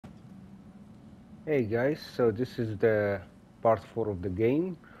Hey guys, so this is the part 4 of the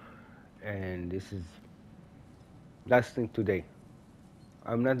game, and this is last thing today.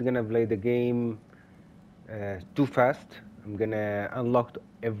 I'm not gonna play the game too fast. I'm gonna unlock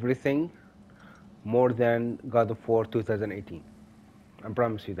everything more than God of War 2018. I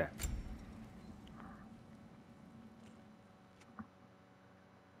promise you that.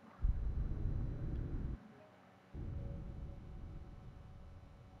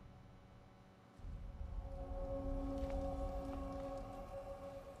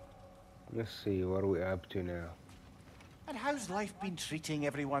 Let's see what are we up to now. And how's life been treating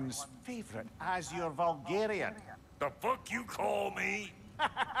everyone's favorite Azure Vulgarian? The fuck you call me?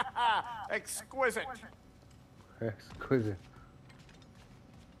 Exquisite. Exquisite.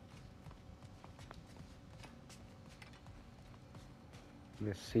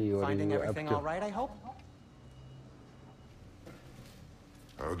 Let's see what are Finding you up everything to. all right, I hope?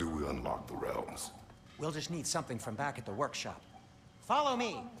 How do we unlock the realms? We'll just need something from back at the workshop. Follow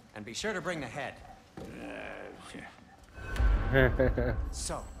me, and be sure to bring the head.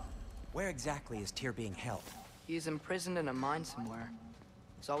 So, where exactly is Tyr being held? He's imprisoned in a mine somewhere.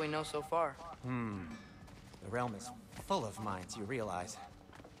 That's all we know so far. The realm is full of mines, you realize.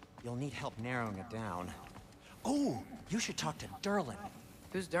 You'll need help narrowing it down. Oh, you should talk to Derlin.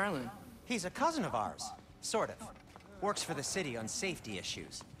 Who's Darlin? He's a cousin of ours, sort of. Works for the city on safety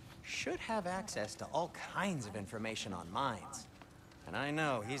issues. Should have access to all kinds of information on mines. And I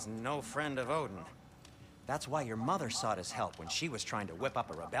know he's no friend of Odin. That's why your mother sought his help when she was trying to whip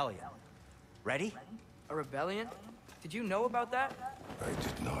up a rebellion. Ready? A rebellion? Did you know about that? I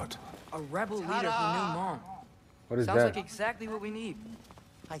did not. A rebel leader who knew Mom. What is Sounds that? like exactly what we need.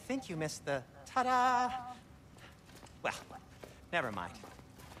 I think you missed the ta-da. Well, never mind.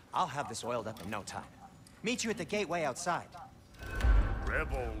 I'll have this oiled up in no time. Meet you at the gateway outside.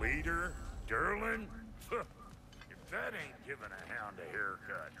 Rebel leader? Derlin? If that ain't giving a hound a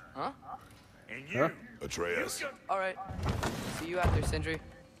haircut. Huh? And you... Huh? Atreus. All right. See you after, Sindri.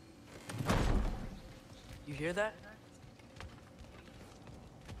 You hear that?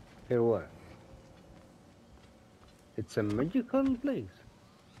 Here what? It's a magical place.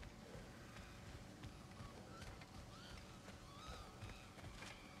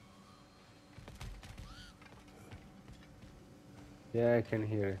 Yeah, I can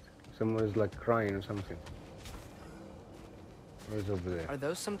hear it. Someone is like crying or something. Where's over there? Are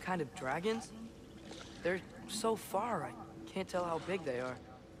those some kind of dragons? They're so far, I can't tell how big they are.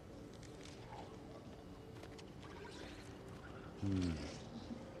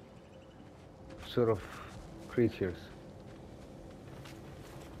 Sort of creatures.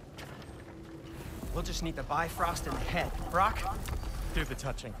 We'll just need the Bifrost in the head. Brock, do the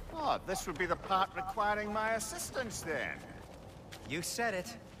touching. Oh, this would be the part requiring my assistance then. You said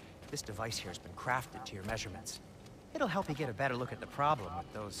it. This device here has been crafted to your measurements. It'll help you get a better look at the problem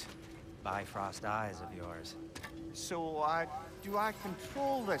with those Bifrost eyes of yours. So, do I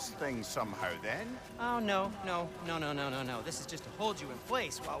control this thing somehow then? Oh, no. This is just to hold you in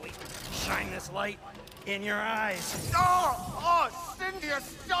place while we shine this light in your eyes. Oh, Cindy, you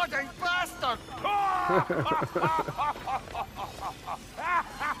sodding bastard!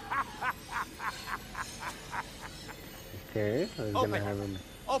 Okay, I'm gonna have him.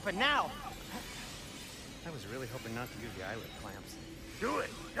 Open now! I was really hoping not to use the eyelid clamps. Do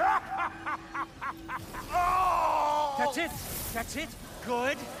it. That's it! That's it!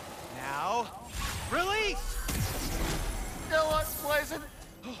 Good! Now, release! Still what's pleasant?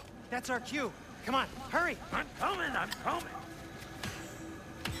 That's our cue. Come on, hurry! I'm coming.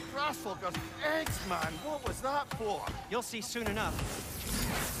 Rasselger's eggs, man. What was that for? You'll see soon enough.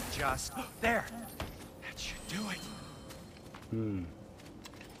 Just there. That should do it.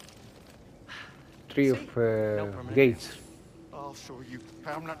 Tree of No permanent gates. I'll show you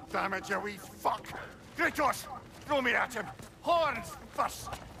permanent damage, you wee fuck. Kratos, throw me at him. Horns first.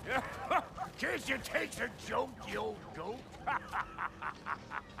 Can't you take a joke, you old goat?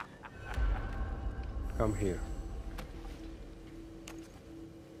 Come here.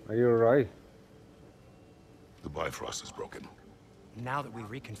 Are you alright? The Bifrost is broken. Now that we've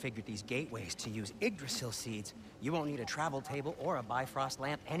reconfigured these gateways to use Yggdrasil seeds, you won't need a travel table or a Bifrost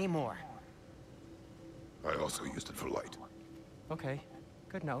lamp anymore. I also used it for light. Okay,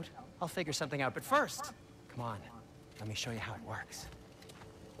 good note. I'll figure something out, but first, come on, let me show you how it works.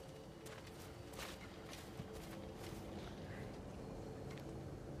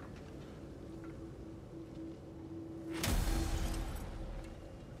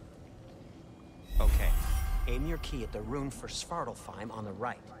 Okay, aim your key at the rune for Svartalfheim on the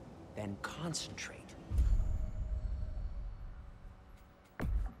right, then concentrate.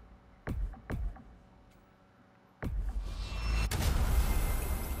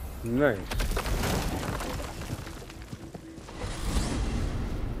 Nice.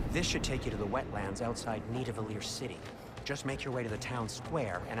 This should take you to the wetlands outside Nidavellir City. Just make your way to the town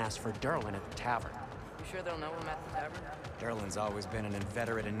square and ask for Derlin at the tavern. You sure they'll know him at the tavern? Derlin's always been an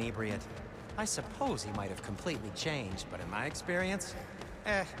inveterate inebriate. I suppose he might have completely changed, but in my experience,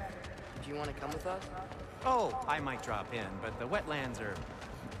 Do you want to come with us? Oh, I might drop in, but the wetlands are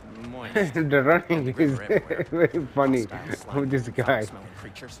moist. The running is everywhere. very funny Hostile of this slime, guy. foul-smelling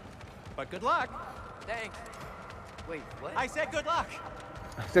creatures. But good luck. Thanks. Wait, what? I said good luck.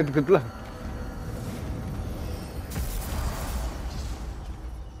 I said good luck.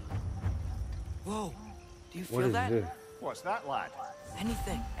 Whoa. Do you What feel is that? this? What's that, lad?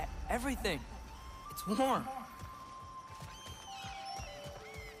 Anything. Everything. It's warm.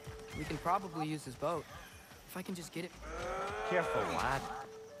 We can probably use this boat. If I can just get it. Careful, lad.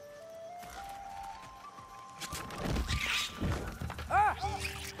 Ah!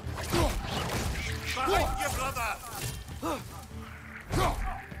 Behind you, brother!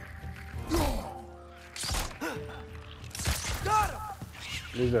 Got him!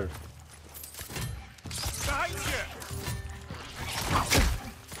 Lizard. Behind you!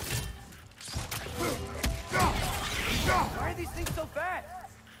 Why are these things so fast?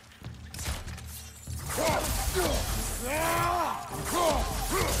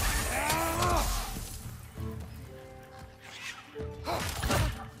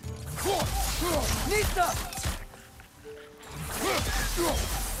 Nista!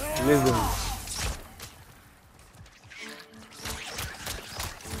 Lizard.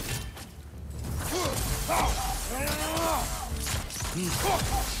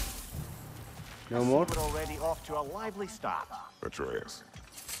 No more? We're already off to a lively start. Atreus,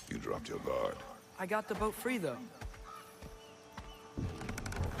 you dropped your guard. I got the boat free, though.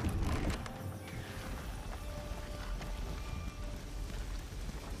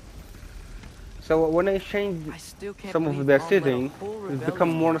 So when I change I still can't some of believe the Mom led a setting, whole it's become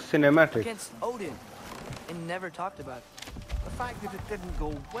rebellion more cinematic. against Odin and never talked about it. The fact that it didn't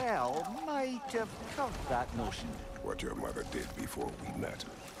go well might have covered that notion. What your mother did before we met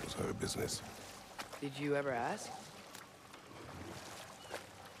was her business. Did you ever ask?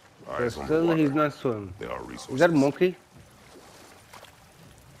 But Eyes on the still water. he's not swimming. There are resources. Is that a monkey?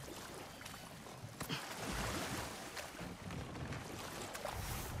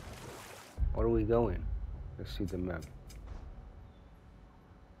 Where are we going? Let's see the map.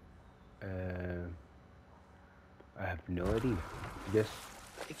 I have no idea. Guess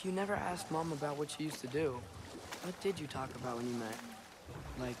If you never asked Mom about what she used to do, what did you talk about when you met?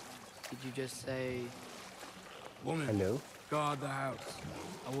 Like, did you just say, "Woman, hello. guard the house.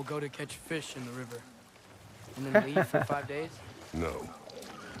 I will go to catch fish in the river," and then leave for 5 days? No.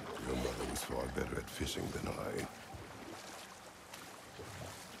 Your mother was far better at fishing than I.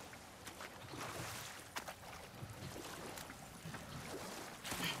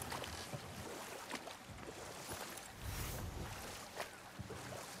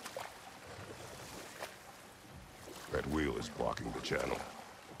 That wheel is blocking the channel.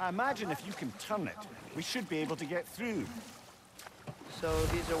 I imagine if you can turn it, we should be able to get through. So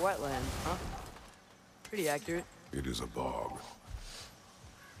these are wetlands, huh? Pretty accurate. It is a bog.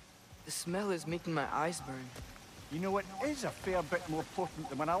 The smell is making my eyes burn. You know, it is a fair bit more potent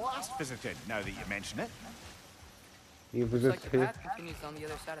than when I last visited, now that you mention it. You Looks visit like the here. path continues on the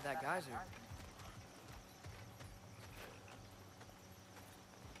other side of that geyser.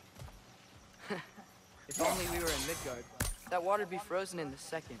 If only we were in Midgard. That water'd be frozen in the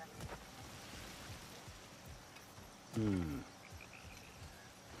second.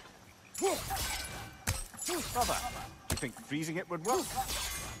 Brother, do you think freezing it would work?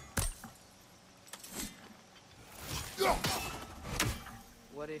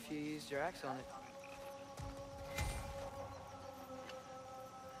 What if you used your axe on it?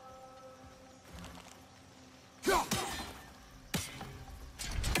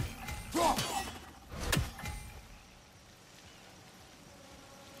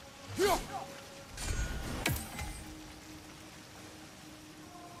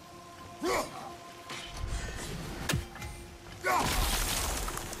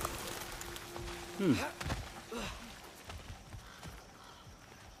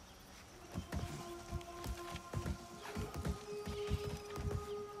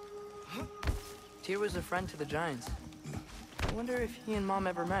 Tyr was a friend to the Giants. I wonder if he and Mom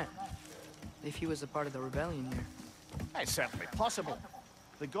ever met. If he was a part of the rebellion here. It's certainly possible.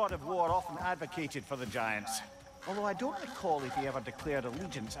 The god of war often advocated for the Giants. Although I don't recall if he ever declared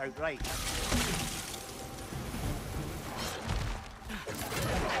allegiance outright.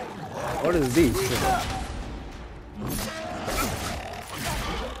 What is this?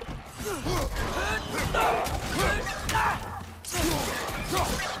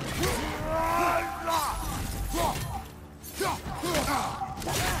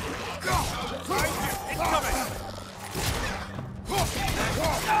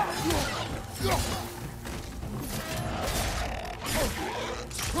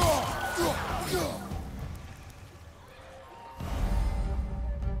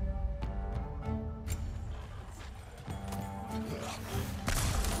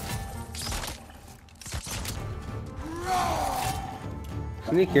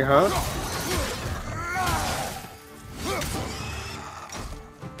 Sneaky, huh?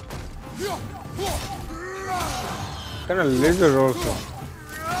 Kind of lizard also.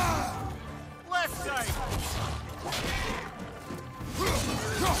 Left side.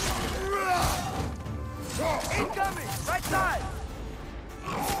 Incoming! Right side!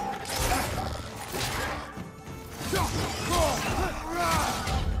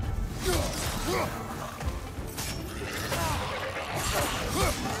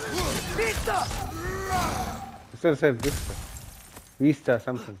 Vista! It still says Vista. Vista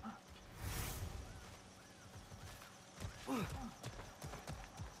something.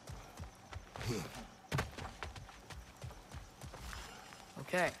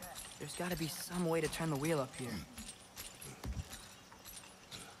 Okay, there's gotta be some way to turn the wheel up here.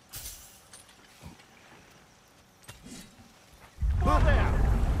 Who there?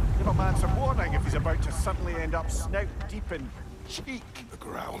 Give a man some warning if he's about to suddenly end up snout deep in cheek. The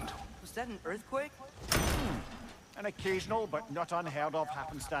ground. Was that an earthquake? An occasional but not unheard of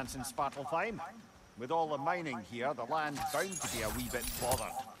happenstance in Svartalfheim. With all the mining here, the land's bound to be a wee bit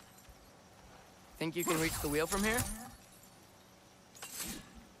bothered. Think you can reach the wheel from here?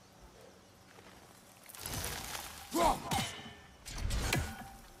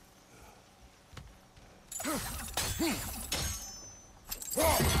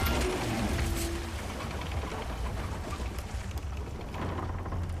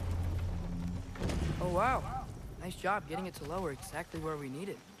 Oh wow, nice job getting it to lower exactly where we need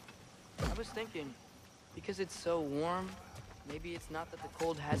it. I was thinking, because it's so warm, maybe it's not that the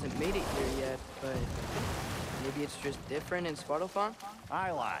cold hasn't made it here yet, but maybe it's just different in Svartalfheim?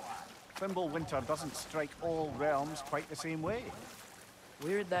 Aye, lad. Thimble winter doesn't strike all realms quite the same way.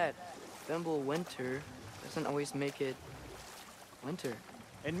 Weird that Thimble winter doesn't always make it winter.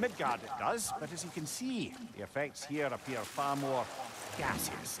 In Midgard it does, but as you can see, the effects here appear far more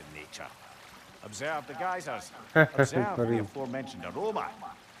gaseous in nature. Observe the geysers. Observe Sorry. the aforementioned aroma.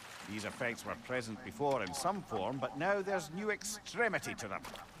 These effects were present before in some form, but now there's new extremity to them.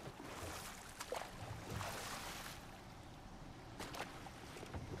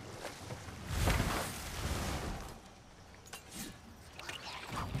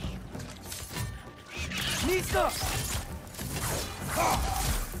 Nista!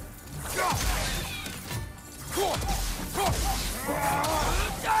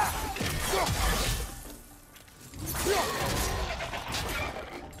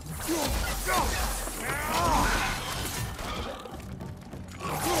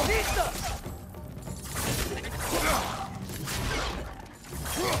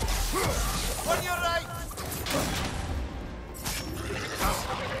 On your right!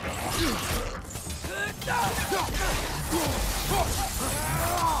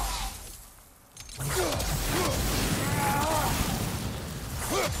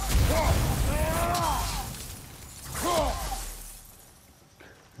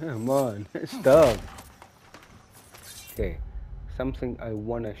 Come on, stop. Okay, something I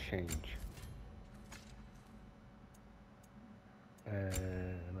wanna change.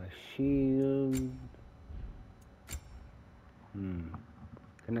 My shield.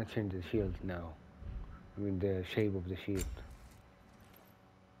 Cannot change the shield now. I mean the shape of the shield.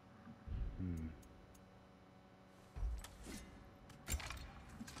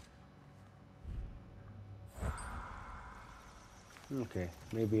 Okay,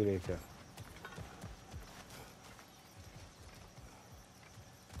 maybe later.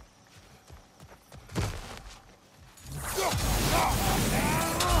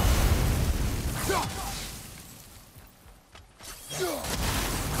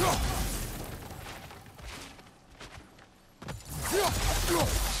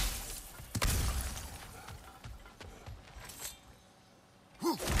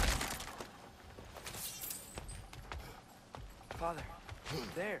 Father,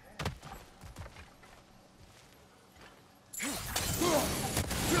 there.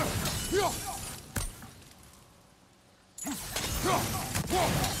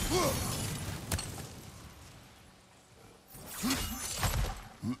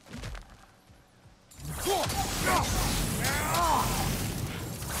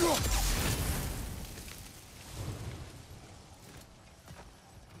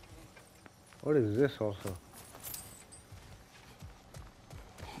 is this also?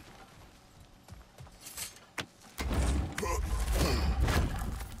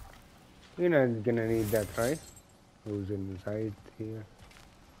 You're not gonna need that, right? Who's inside here?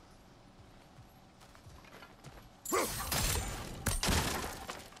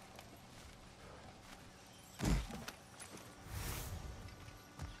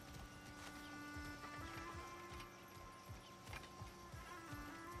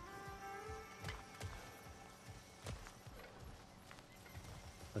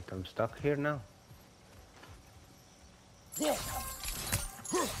 But I'm stuck here now.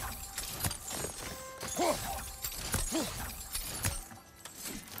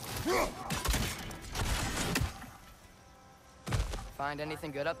 Find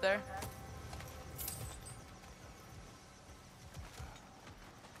anything good up there?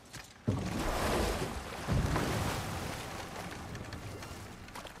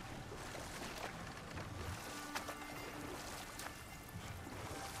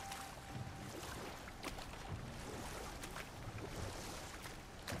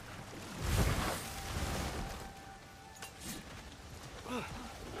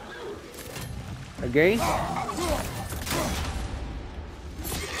 Again?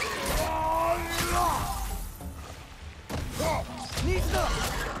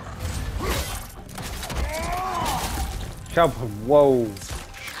 Chop him. Whoa.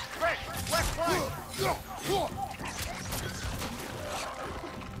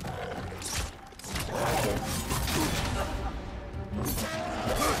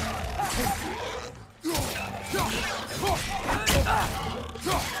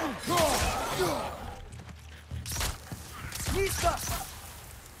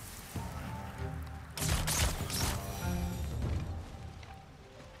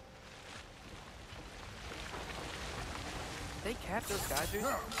 They catch those geysers?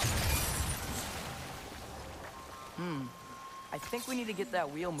 I think we need to get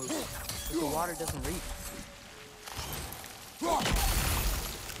that wheel moving, so the water doesn't leak.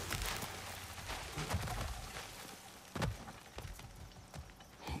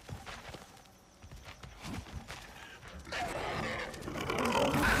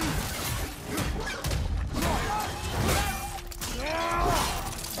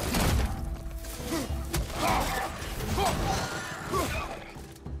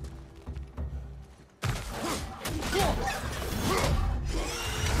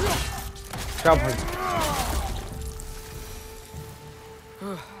 Chop him.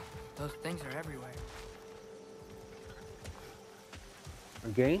 Those things are everywhere.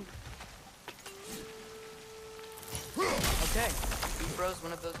 Again? Okay, we froze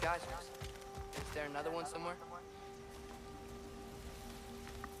one of those geysers. Is there another one somewhere?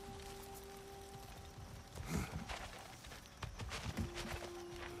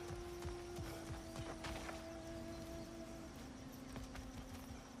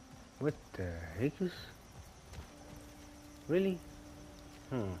 What the heck is? Really?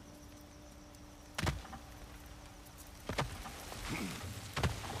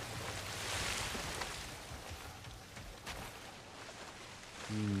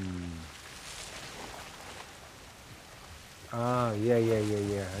 Ah, yeah.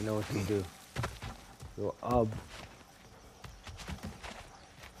 I know what to do. Go up.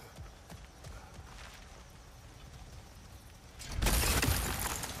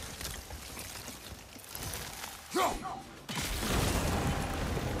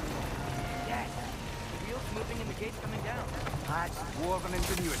 Yes! The wheel's moving and the gate's coming down. That's dwarven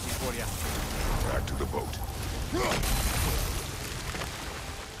ingenuity for you. Back to the boat.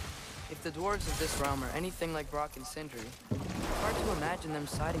 If the dwarves of this realm are anything like Brock and Sindri, it's hard to imagine them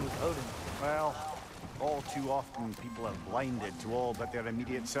siding with Odin. Well, all too often people are blinded to all but their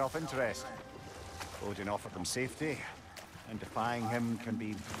immediate self-interest. Odin offered them safety, and defying him can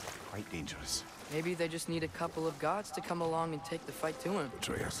be quite dangerous. Maybe they just need a couple of gods to come along and take the fight to him.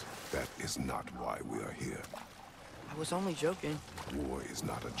 Atreus, that is not why we are here. I was only joking. War is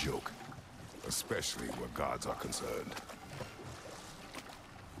not a joke, especially where gods are concerned.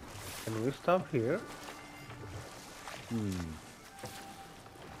 Can we stop here?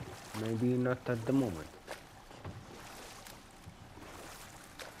 Maybe not at the moment.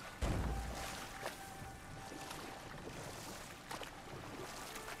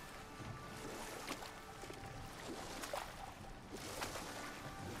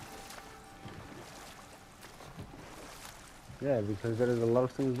 Yeah, because there is a lot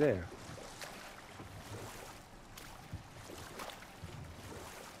of things there.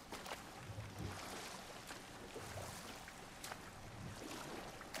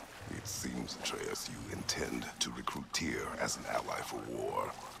 It seems, Atreus, you intend to recruit Tyr as an ally for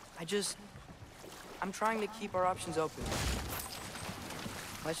war. I just... I'm trying to keep our options open.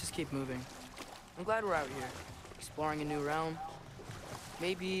 Let's just keep moving. I'm glad we're out here, exploring a new realm.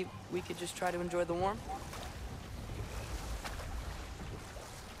 Maybe we could just try to enjoy the warmth?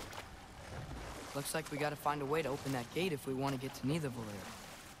 Looks like we gotta find a way to open that gate if we want to get to Netherville.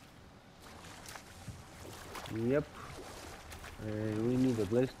 Yep. And we need a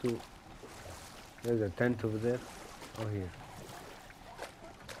place to... There's a tent over there. Oh, here.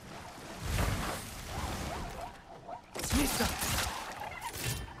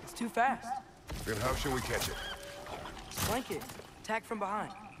 It's too fast. Then how shall we catch it? Flank it. Attack from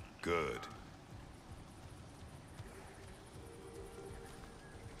behind. Good.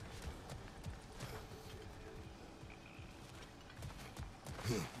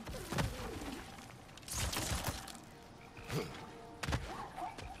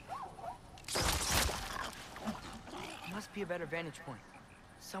 Must be a better vantage point.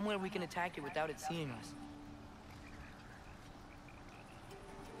 Somewhere we can attack it without it seeing us.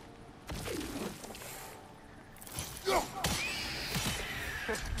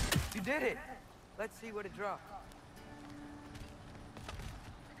 You did it! Let's see what it dropped.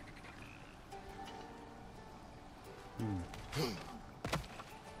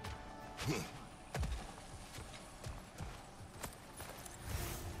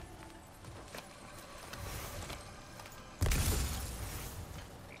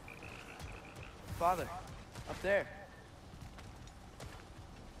 Father, up there.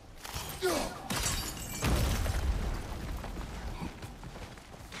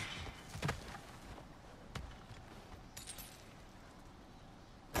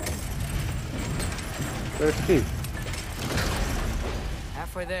 Let's see.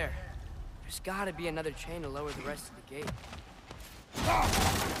 Halfway there. There's gotta be another chain to lower the rest of the gate.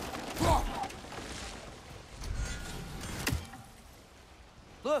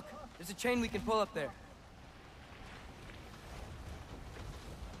 Look! There's a chain we can pull up there.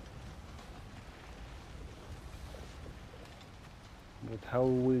 But how will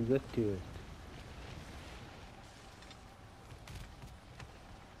we get to it?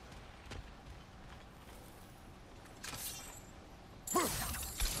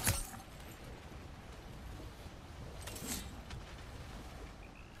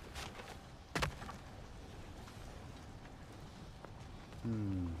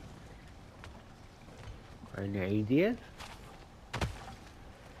 Any ideas?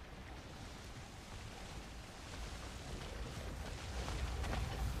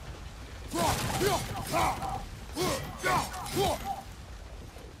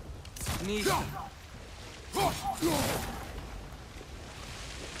 Nisha.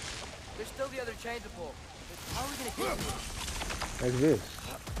 There's still the other chain to pull. But how are we gonna get to it? Like this.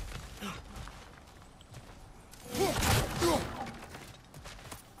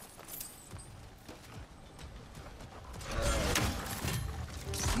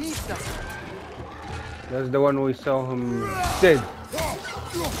 Nisha. That's the one we saw him dead.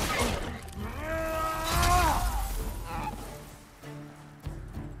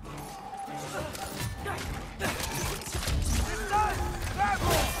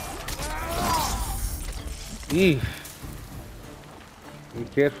 Eesh. Be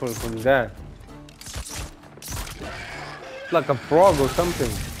careful from that. It's like a frog or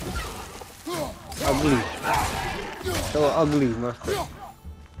something. Ugly. So ugly, master.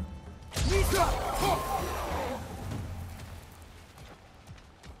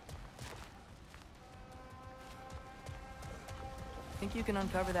 Think you can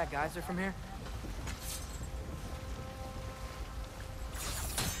uncover that geyser from here?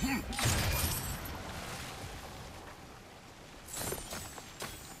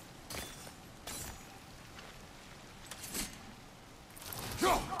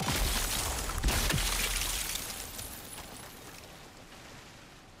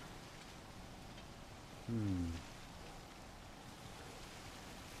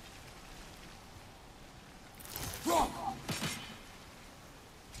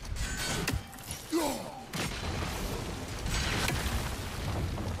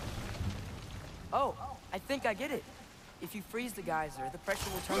 Oh, I think I get it. If you freeze the geyser, the pressure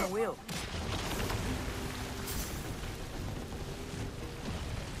will turn the wheel.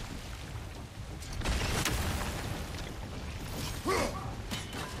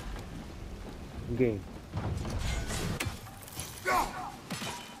 Game.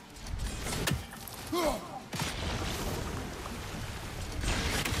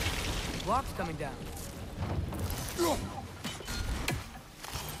 Blocks coming down.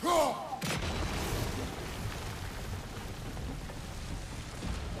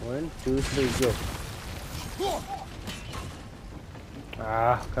 1, 2, 3, go.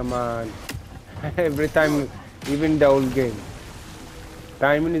 Ah, come on. Every time, even the old game.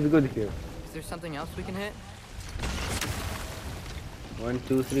 Timing is good here. Is there something else we can hit? 1,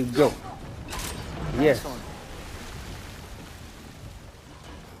 2, 3, go. Nice Yes. one.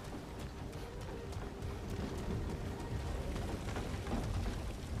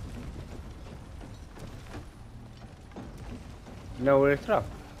 Now we're trapped.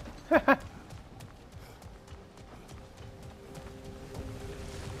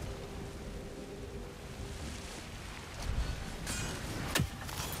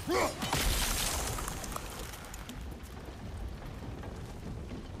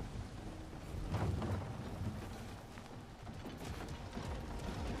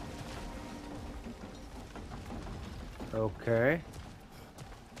 Okay.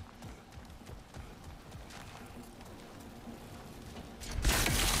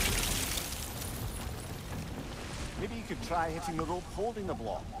 Maybe you could try hitting the rope holding the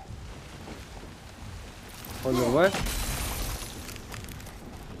block. Hold on, what?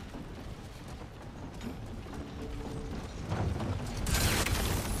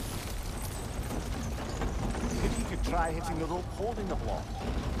 Maybe you could try hitting the rope holding the block.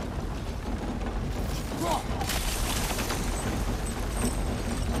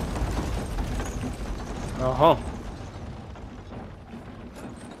 Uh-huh.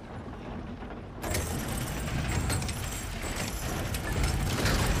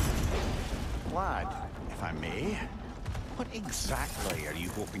 Lad, if I may, what exactly are you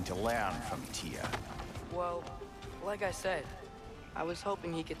hoping to learn from Tia? Well, like I said, I was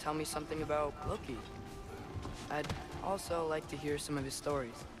hoping he could tell me something about Loki. I'd also like to hear some of his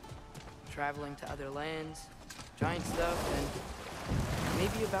stories. Traveling to other lands, giant stuff, and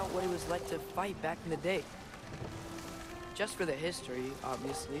maybe about what it was like to fight back in the day. Just for the history,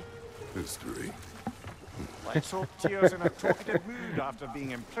 obviously. History. Let's hope Tia's in a talkative mood after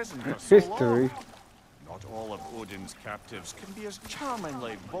being imprisoned for so History. long. Not all of Odin's captives can be as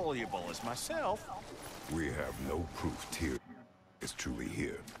charmingly voluble as myself. We have no proof Tyr is truly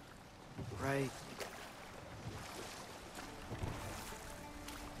here. Right.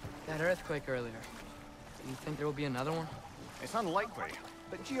 That earthquake earlier. Do you think there will be another one? It's unlikely,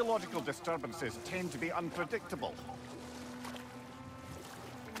 but geological disturbances tend to be unpredictable.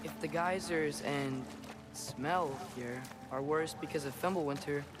 If the geysers and smell here are worse because of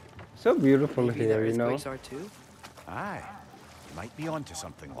Fimbulwinter, So beautiful maybe the here, you know. earthquakes are too? Aye, you might be onto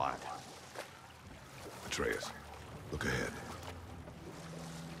something, lad. Atreus, look ahead.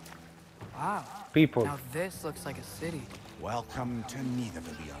 Wow. People. Now this looks like a city. Welcome to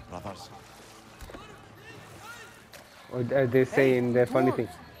Nidavellir, brothers. Or as they say Hey, in the funny dwarves. thing.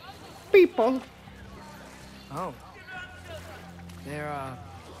 People. Oh. They're,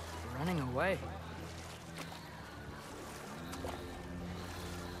 running away.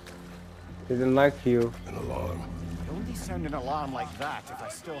 They don't like you. An alarm. I'd only sound an alarm like that if I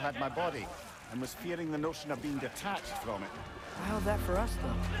still had my body and was fearing the notion of being detached from it. How's that for us,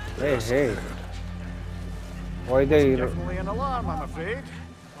 though? Hey, hey. Why they... Definitely an alarm, I'm afraid.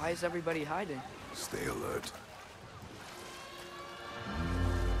 Why is everybody hiding? Stay alert.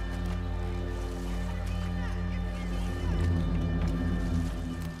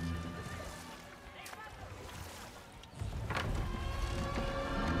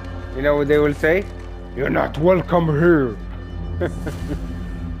 You know what they will say? You're not welcome here.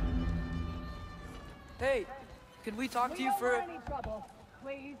 Hey, could we talk to you for...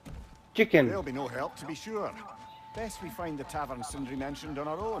 Chicken. There'll be no help, to be sure. Best we find the tavern Sindri mentioned on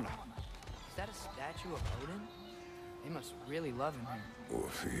our own. Is that a statue of Odin? They must really love him here. Or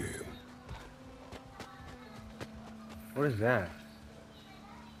fear him. What is that?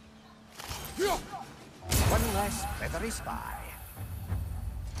 One less feathery spy.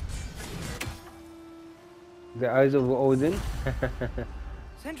 The eyes of Odin?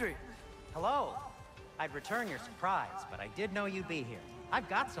 Sindri! Hello. I'd return your surprise, but I did know you'd be here. I've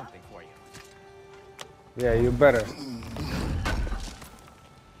got something for you. Yeah, you better.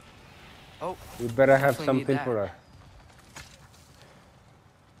 Oh, You better have definitely need something that. for her.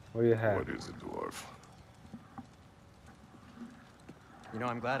 What do you have? What is it, dwarf? You know,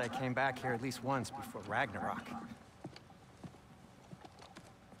 I'm glad I came back here at least once before Ragnarok.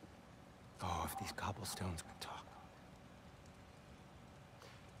 Oh, if these cobblestones could talk.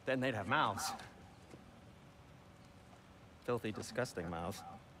 Then they'd have mouths. Filthy, disgusting mouths.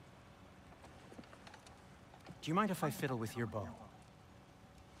 Do you mind if I fiddle with your bow?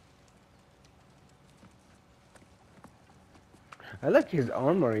 I like his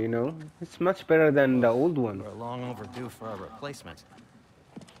armor, you know. It's much better than the old one. We're long overdue for a replacement.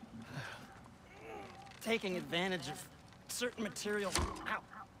 Taking advantage of certain materials. Ow.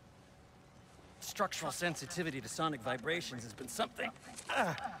 Structural sensitivity to sonic vibrations has been something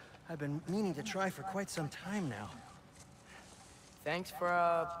I've been meaning to try for quite some time now. Thanks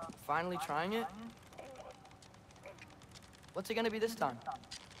for, finally trying it. What's it gonna be this time?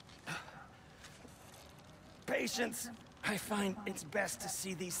 Patience. I find it's best to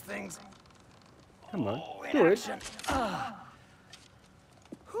see these things Come on, in do it. action.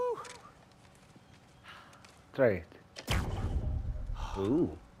 Whew. Try it.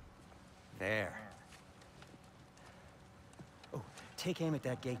 Ooh. There. Oh, take aim at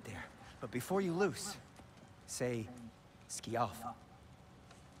that gate there. But before you loose, say, ski off.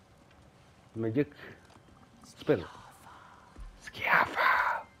 Magic spell. Schiaffa.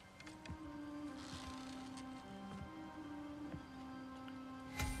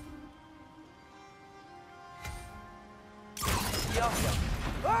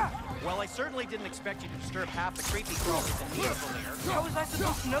 Well, I certainly didn't expect you to disturb half the creepy crawlers in the vehicle there. How was I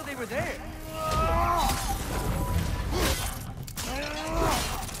supposed to know they were there?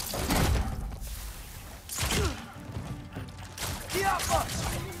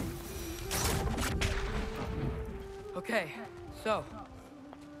 Okay, so,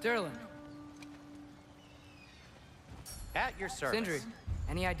 Derlin, At your service. Sindri,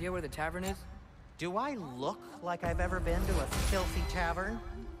 any idea where the tavern is? Do I look like I've ever been to a filthy tavern?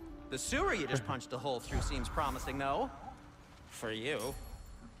 The sewer you just punched a hole through seems promising, though. For you.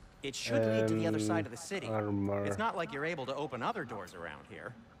 It should lead to the other side of the city. Armor. It's not like you're able to open other doors around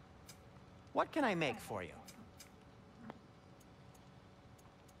here. What can I make for you?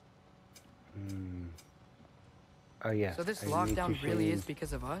 Oh yes. So this I need lockdown to really change. is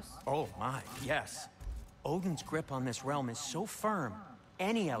because of us? Oh my, yes. Odin's grip on this realm is so firm,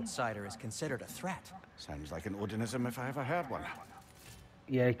 any outsider is considered a threat. Sounds like an Odinism if I ever heard one.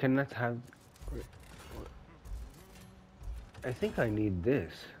 Yeah, I cannot have. I think I need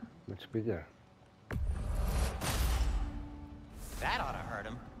this. Much bigger. That ought to hurt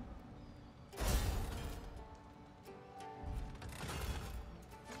him.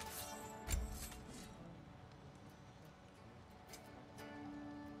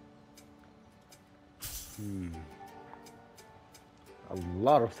 A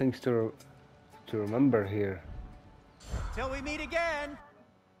lot of things to remember here. Till we meet again!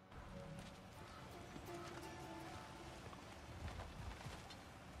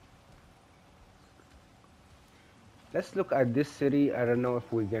 Let's look at this city. I don't know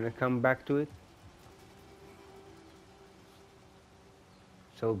if we're gonna come back to it.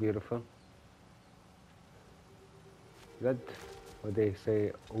 So beautiful. Is that what they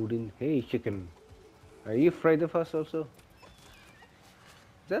say, Odin? Hey, chicken. Are you afraid of us also?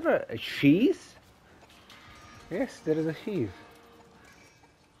 Is that a cheese? Yes, there is a cheese.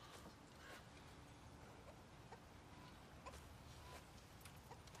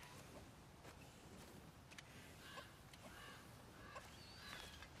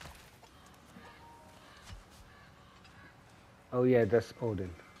 Oh yeah, that's Odin.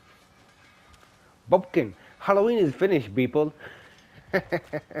 Bobkin, Halloween is finished, people.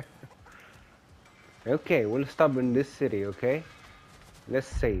 Okay, we'll stop in this city, okay? Let's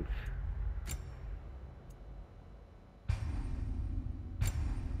save.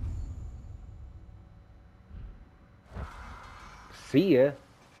 See ya.